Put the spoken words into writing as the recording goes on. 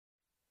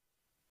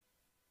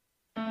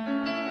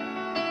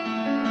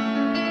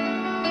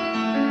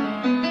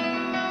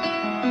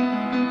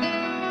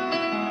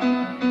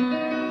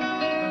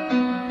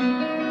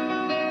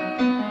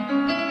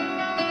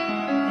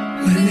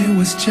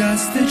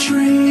just a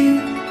dream,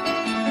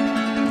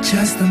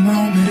 just a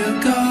moment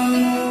ago.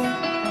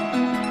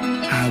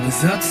 I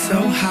was up so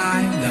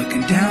high,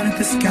 looking down at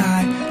the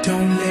sky,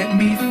 don't let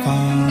me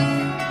fall.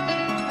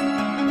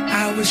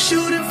 I was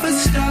shooting for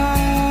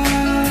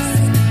stars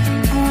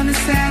on a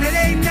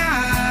Saturday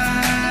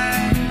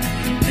night.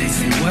 They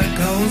say what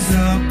goes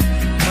up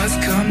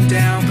must come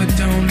down, but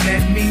don't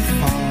let me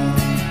fall.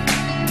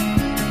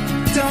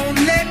 Don't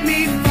let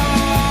me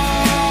fall.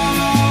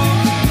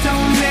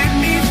 Don't let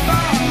me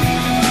fall.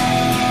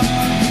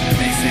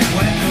 They say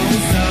what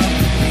goes up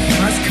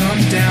must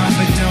come down,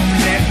 but don't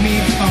let me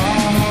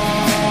fall.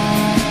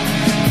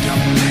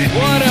 Don't let me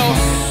fall. What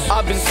else?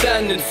 I've been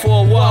standing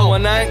for a while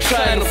and I ain't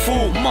trying to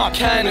fool. My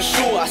kinda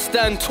short, I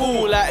stand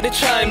tall like they're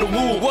trying to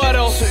woo. What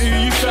else? So who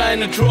you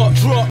trying to drop?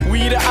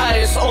 We the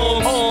highest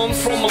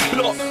arms from a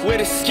block where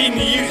the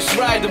skinny youths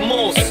ride the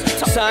most.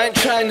 So I ain't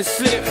trying to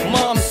slip.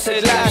 Mom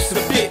said life's a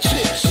bitch.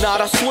 Now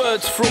that's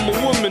words from a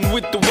woman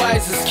with the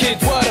wisest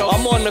kids.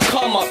 I'm on the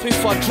come up,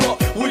 if I drop,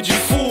 would you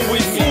fool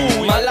with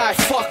me? My life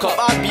fuck up,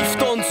 I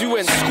beefed on you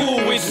in school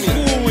with me.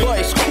 But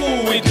it's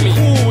cool with me,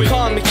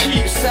 can't me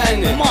keep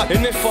standing.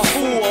 And if I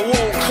fall, I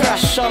won't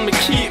crash, I'ma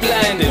keep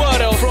landing.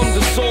 From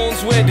the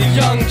zones where the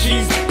young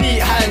G's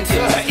beat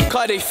handed,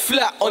 cause they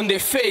flat on their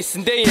face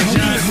and they ain't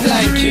just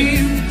like it.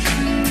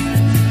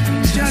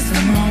 Just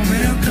a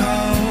moment ago,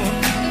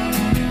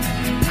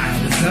 I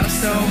was up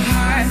so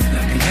high,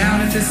 looking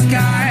down at the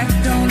sky,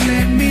 don't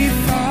let me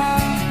fall.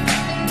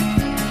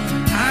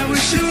 I was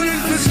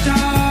shooting for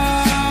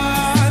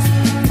stars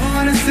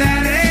on a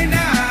Saturday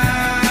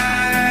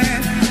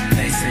night.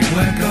 They say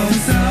what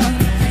goes up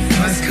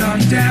must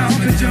come down,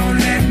 but don't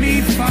let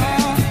me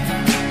fall.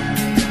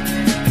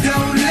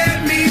 Don't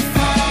let me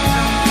fall.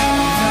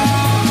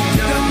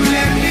 Don't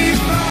let me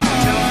fall.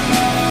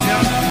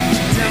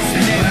 They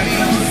say what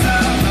goes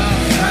up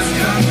must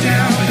come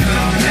down, but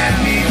don't let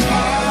me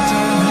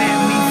fall.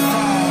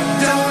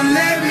 Don't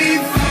let me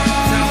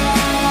fall.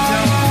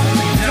 Don't let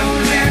me fall. Don't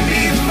let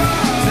me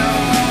fall.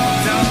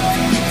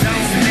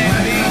 They say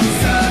what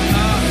goes up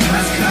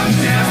must come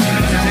down,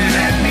 but don't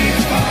let me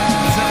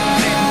fall.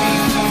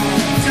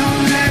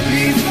 Don't let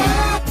me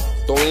fall.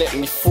 Don't let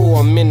me fall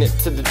a minute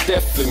to the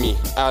death of me.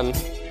 And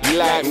you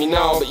like me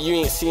now, but you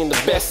ain't seen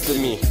the best of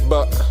me.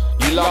 But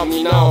you love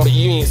me now, but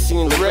you ain't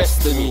seen the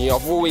rest of me.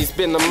 I've always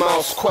been a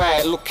mouse,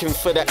 quiet, looking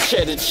for that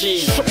cheddar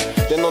cheese.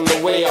 Then on the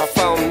way I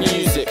found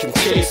music and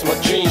chased my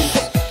dreams.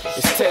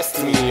 It's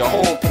testing me, I'm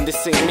hoping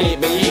this ain't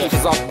make-believe,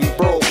 cause I've been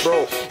broke.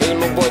 Ain't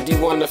nobody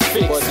wanna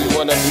fix me.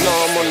 Now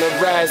I'm on the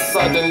rise,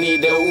 suddenly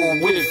they're all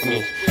with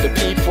me. The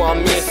people I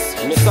miss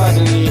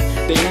suddenly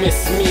they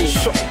miss me.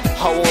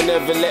 I won't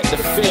ever let the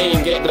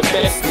fame get the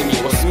best of me.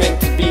 What's meant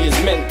to be is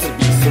meant to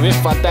be. So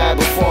if I die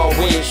before I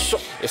wait,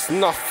 it's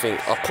nothing.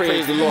 I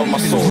praise the Lord, my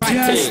soul to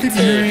take. Just a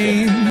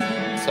dream,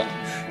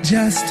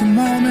 just a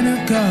moment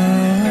ago.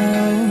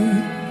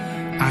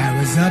 I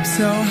was up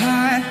so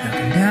high,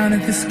 looking down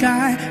at the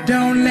sky,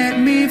 don't let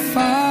me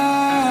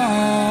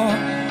fall.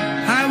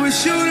 I was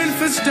shooting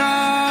for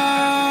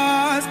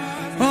stars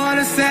on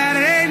a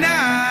Saturday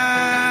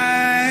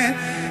night.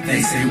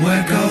 They say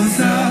what goes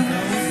up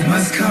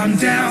must come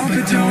down,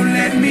 but don't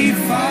let me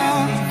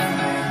fall.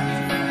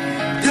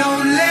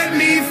 Don't let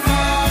me fall.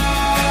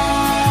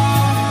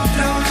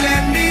 Don't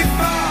let me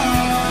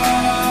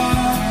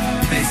fall.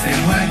 They say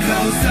what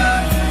goes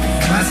up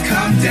must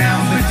come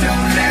down, but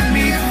don't